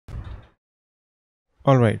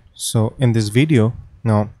Alright, so in this video,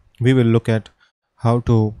 now we will look at how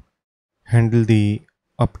to handle the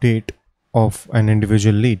update of an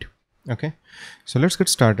individual lead. Okay, so let's get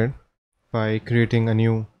started by creating a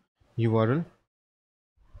new URL.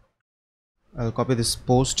 I'll copy this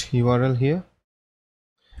post URL here,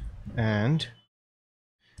 and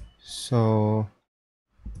so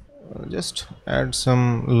I'll just add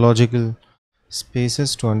some logical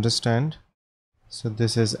spaces to understand. So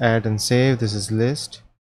this is add and save, this is list.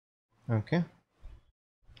 Okay,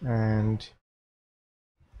 and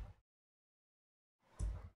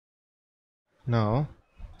now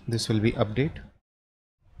this will be update.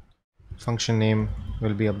 Function name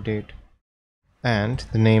will be update, and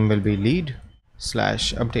the name will be lead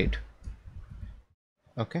slash update.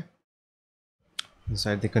 Okay,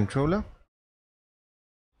 inside the controller,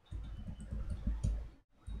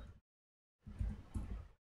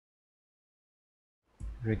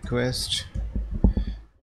 request.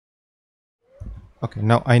 Okay,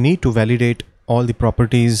 now I need to validate all the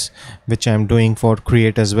properties which I'm doing for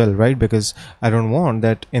create as well, right? Because I don't want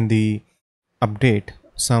that in the update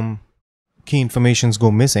some key informations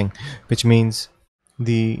go missing, which means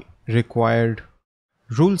the required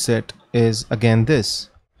rule set is again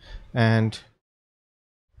this. And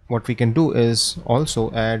what we can do is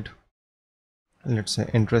also add, let's say,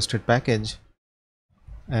 interested package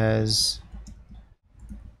as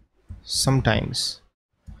sometimes.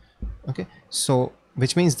 Okay, so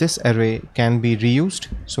which means this array can be reused.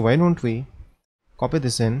 So why don't we copy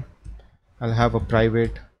this in? I'll have a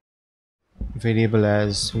private variable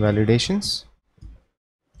as validations,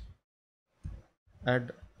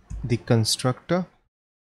 add the constructor,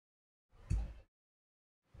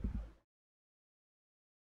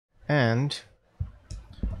 and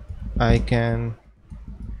I can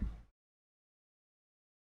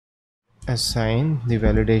assign the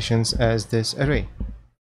validations as this array.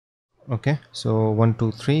 Okay, so 1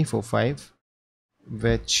 2 3 4 5,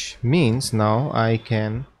 which means now I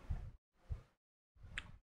can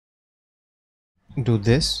do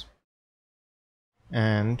this,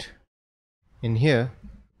 and in here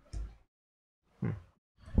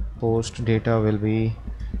post data will be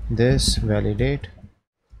this validate,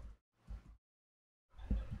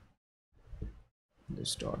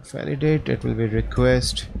 this dot validate, it will be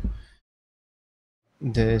request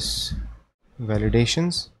this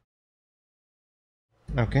validations.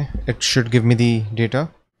 Okay, it should give me the data.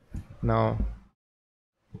 Now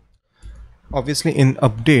obviously in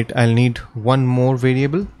update I'll need one more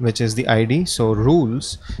variable, which is the ID. So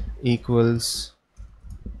rules equals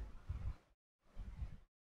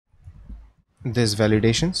this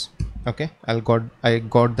validations. Okay, I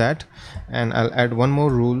got that, and I'll add one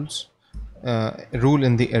more rule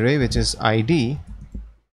in the array, which is ID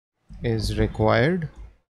is required.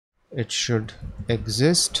 It should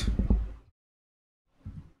exist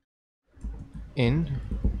in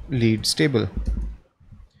leads table.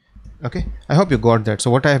 Okay, I hope you got that. So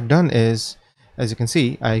what I have done is, as you can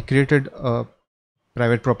see, I created a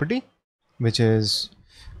private property which is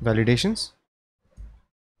validations,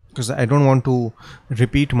 because I don't want to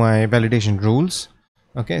repeat my validation rules.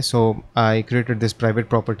 Okay, so I created this private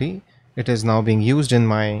property. It is now being used in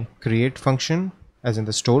my create function, as in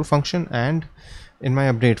the store function, and in my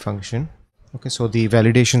update function. Okay, so the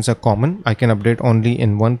validations are common. I can update only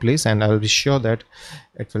in one place, and I will be sure that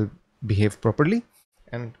it will behave properly.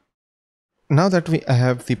 And now that we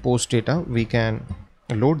have the post data, we can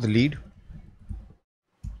load the lead,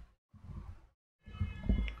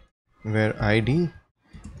 where ID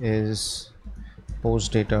is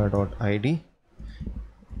post data.id,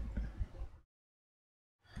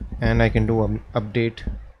 and I can do an update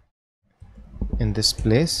in this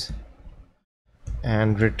place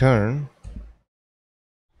and return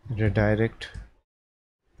redirect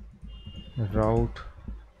route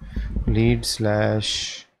lead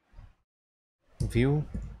slash view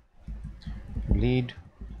lead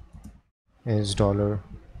is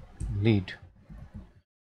 $lead.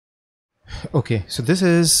 Okay, so this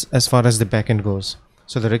is as far as the backend goes.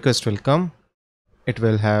 So the request will come, it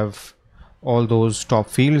will have all those top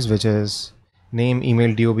fields, which is name,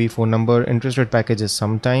 email, DOB, phone number, interested packages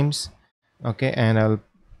sometimes. Okay, and I'll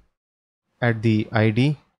add the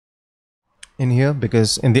ID in here,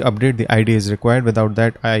 because in the update the ID is required. Without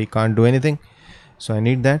that I can't do anything, so I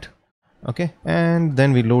need that. Okay, and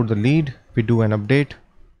then we load the lead, we do an update.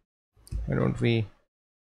 Why don't we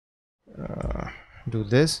do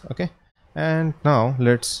this? Okay, and now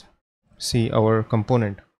let's see our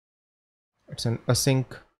component. It's an async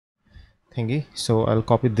thingy, so I'll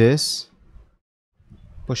copy this,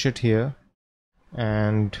 push it here,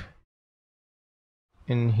 and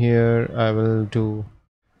In here I will do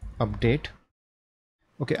update.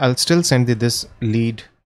 Okay, I'll still send you this lead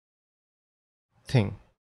thing.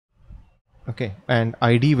 Okay, and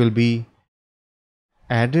ID will be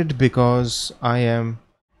added because I am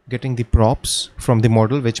getting the props from the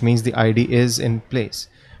model, which means the ID is in place.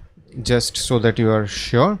 Just so that you are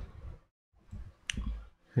sure,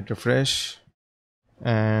 hit refresh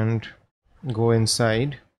and go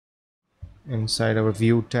inside our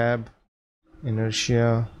view tab,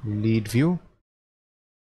 inertia lead view.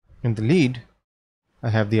 In the lead I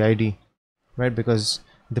have the ID, right? Because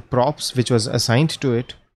the props which was assigned to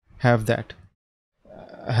it have that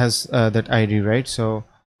that ID, right? So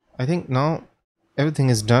I think now everything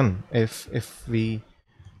is done. If we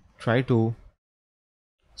try to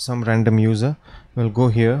some random user, we'll go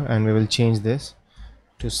here and we will change this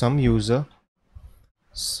to some user,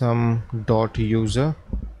 some dot user.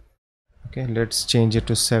 Okay, let's change it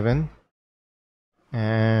to 7,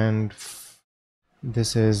 and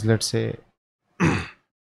this is, let's say,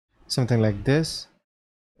 something like this.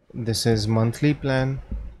 This is monthly plan,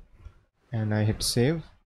 and I hit save.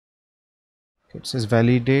 It says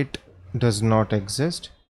validate does not exist.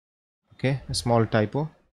 Okay, a small typo.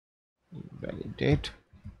 Validate.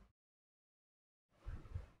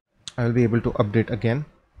 I will be able to update again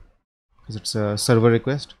because it's a server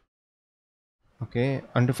request. Okay,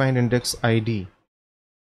 undefined index ID.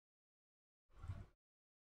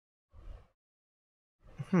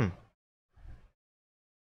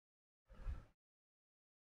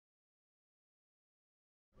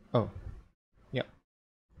 Oh, yeah.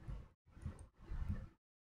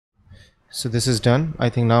 So this is done. I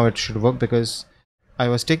think now it should work because I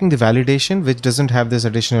was taking the validation which doesn't have this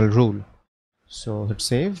additional rule. So hit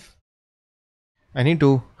save. I need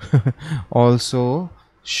to also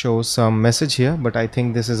show some message here, but I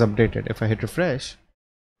think this is updated. If I hit refresh,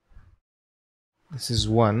 this is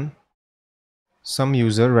 1. Some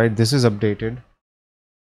user, right? This is updated.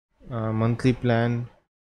 Monthly plan.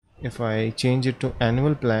 If I change it to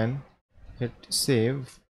annual plan, hit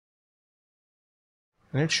save,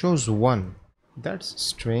 and it shows 1. That's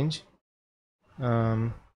strange.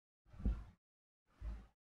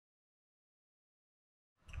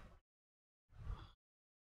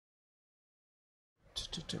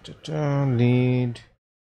 Lead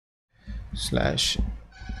slash.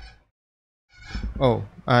 Oh,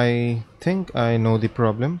 I think I know the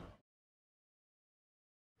problem.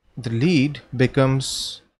 The lead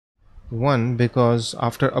becomes 1 because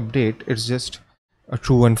after update it's just a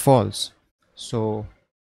true and false. So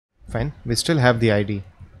fine, we still have the ID,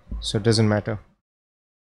 so it doesn't matter.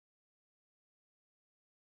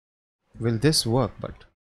 Will this work? But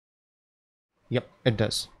yep, it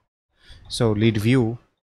does. So lead view,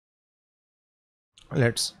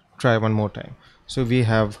 let's try one more time. So we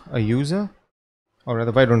have a user, or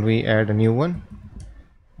rather, why don't we add a new one?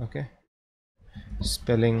 Okay,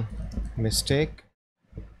 spelling mistake.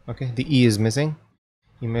 Okay, the E is missing.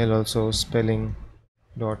 Email also spelling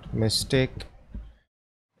dot mistake.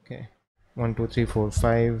 Okay, 1 2 3 4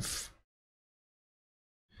 5.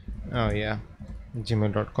 Oh yeah,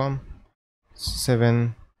 gmail.com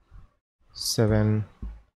 7 7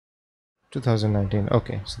 2019.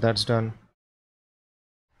 Okay, so that's done,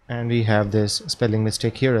 and we have this spelling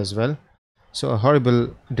mistake here as well. So a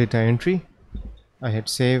horrible data entry. I hit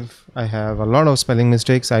save. I have a lot of spelling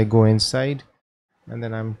mistakes. I go inside and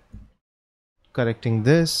then I'm correcting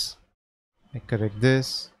this. I correct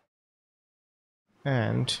this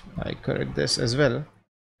and I correct this as well,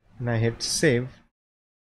 and I hit save.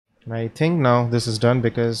 And I think now this is done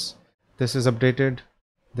because this is updated,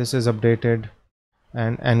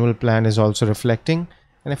 and annual plan is also reflecting.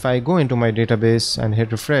 And if I go into my database and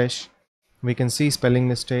hit refresh, we can see spelling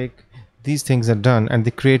mistake. These things are done, and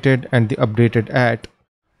the created and the updated at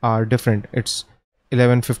are different. It's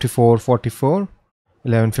 11:54:44,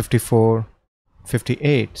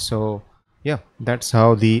 11:54:58. So yeah, that's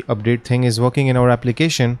how the update thing is working in our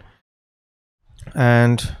application,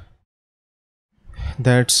 and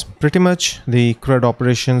that's pretty much the CRUD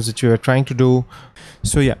operations that you are trying to do.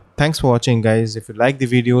 So yeah, thanks for watching, guys. If you like the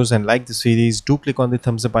videos and like the series, do click on the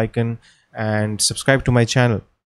thumbs up icon and subscribe to my channel.